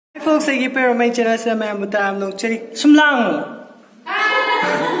Folks, I give you my channel sa mga mutam nung chari. Sumlang!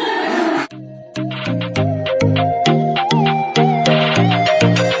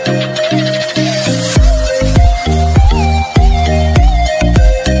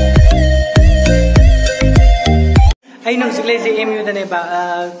 Ay nung siklay sa MU da na ba,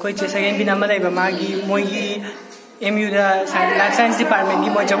 koi che sa yan binamalay ba, magi, mo'y MU da Life Science Department,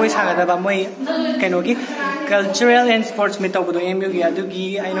 mo jagoy sa nga ba, mo'y kanogi, Cultural and Sports meet ako do MU gi,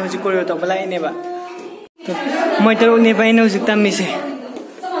 adugi, ay nung sikulyo to, balay na ba. Mo'y tarong ni ba, ay nung siktamis eh.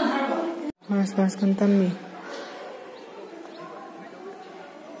 Mas kan tami.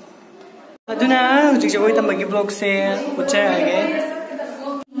 Aduna, ujik jagoy tambagi vlog se, ucay age.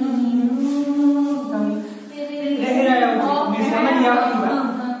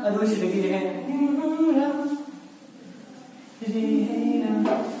 Aduh, sih lagi deh.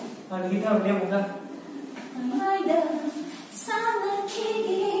 Ada kita dia muka.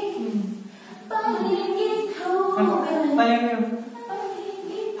 Paling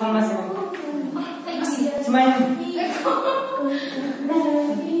panas ya. Semuanya.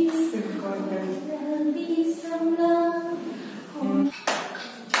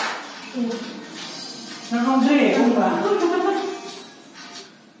 Nah, Andre, apa?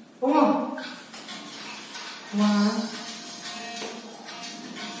 Oh, wah,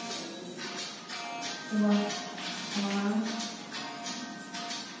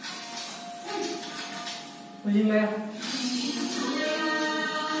 begini ya.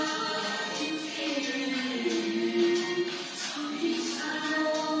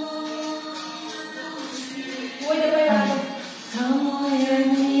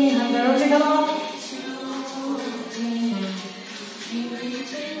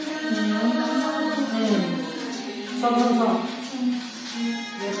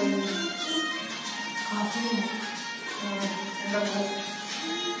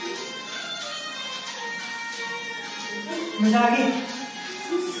 Bentar lagi.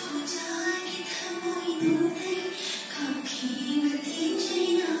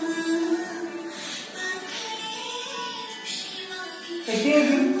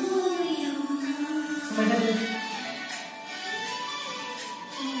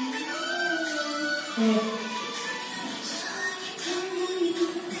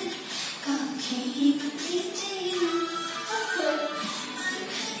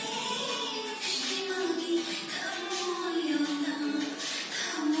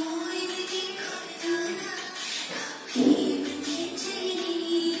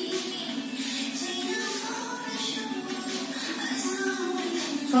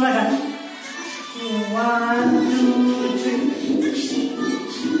 Soalnya 1, 2, 3.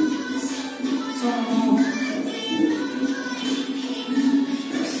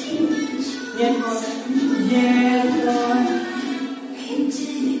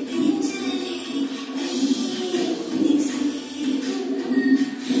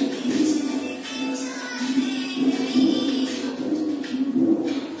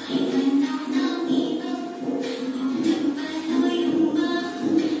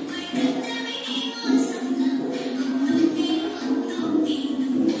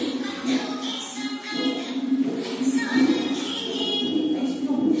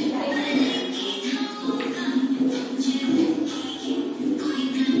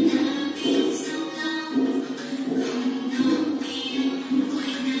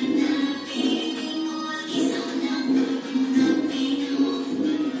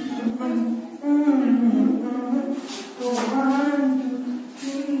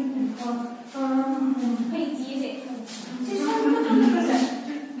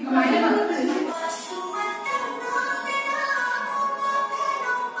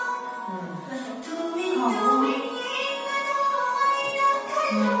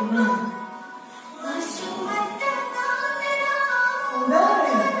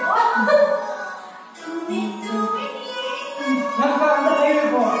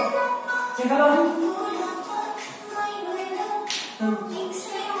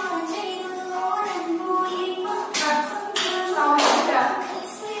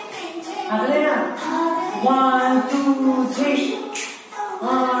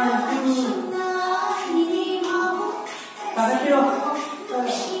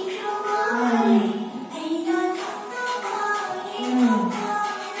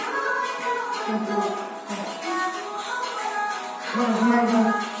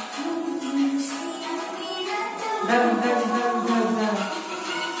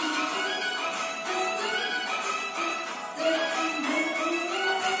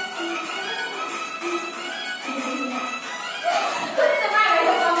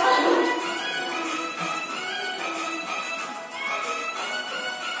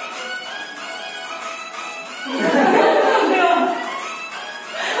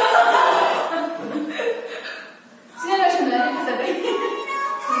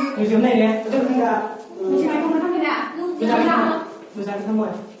 Susan kamu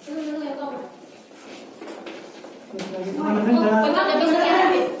ya?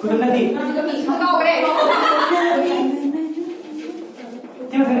 Kudu nanti.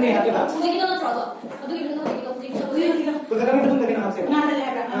 Tiba kan kayak apa? Kudu kami betul dari mana sih?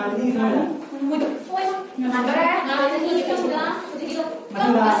 Ini mana?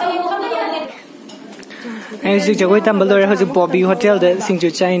 Ay sih jago itu tambah lor harus Bobby Hotel deh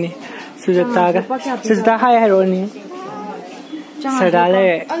singju cai ni. Sudah hai hai roni.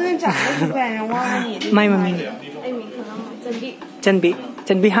 Sedale. Mai mami. Chân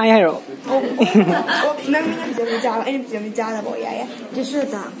bị hai hai rồi.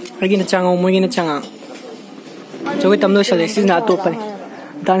 Lagi na chang ông, lagi na chang ang. Jogi tamdo shalai sis na top ni.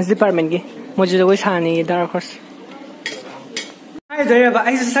 Dance department ki. Mujhe jogi sani dark horse. Ai doi ba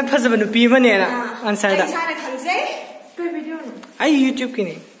ai sak phasa banu pi mane na answer da. Ai YouTube ki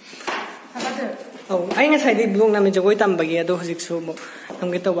ni. Oh, ai nga sai di blog na me jogi tambagi ado hojik su mo.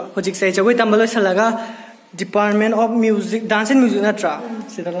 Namge to ba. Hojik sai jogi tambalo shalaga Department of Music, Dance and Music na tra.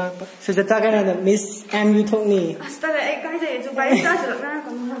 Sida lang pa. Sida ta kana na Miss MU thok ni. Asta la ai kai je ju bai ta ju na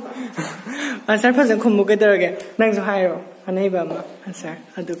ko na ba. Answer phasan khum ke tar ge. Nang ju hai ro. Anai ba ma answer.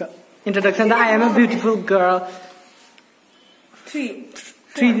 Aduga introduction da I am a beautiful girl.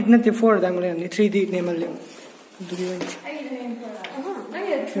 3D not 4 da ngale ni 3D ne mal le. Adugi wan. Ai ne ko. Ai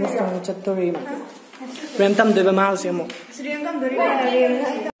ne chattori. Rem tam de ba ma house mo. Rem tam dori ba.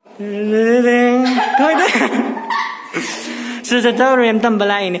 Sudah tahu yang tambah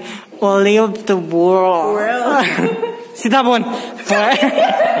ini all of the world. Sitabon.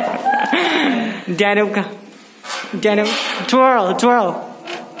 Danube. Twirl.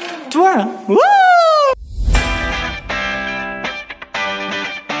 Woo!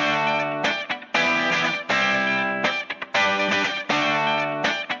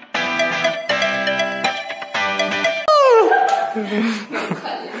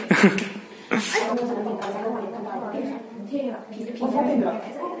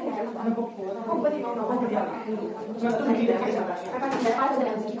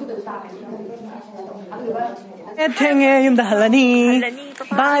 Tenge yung dahalani.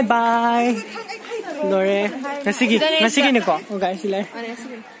 Bye bye. Lore. Nasigi ni ko. Okay sila.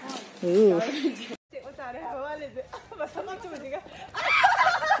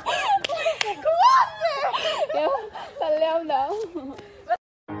 Talyaw daw.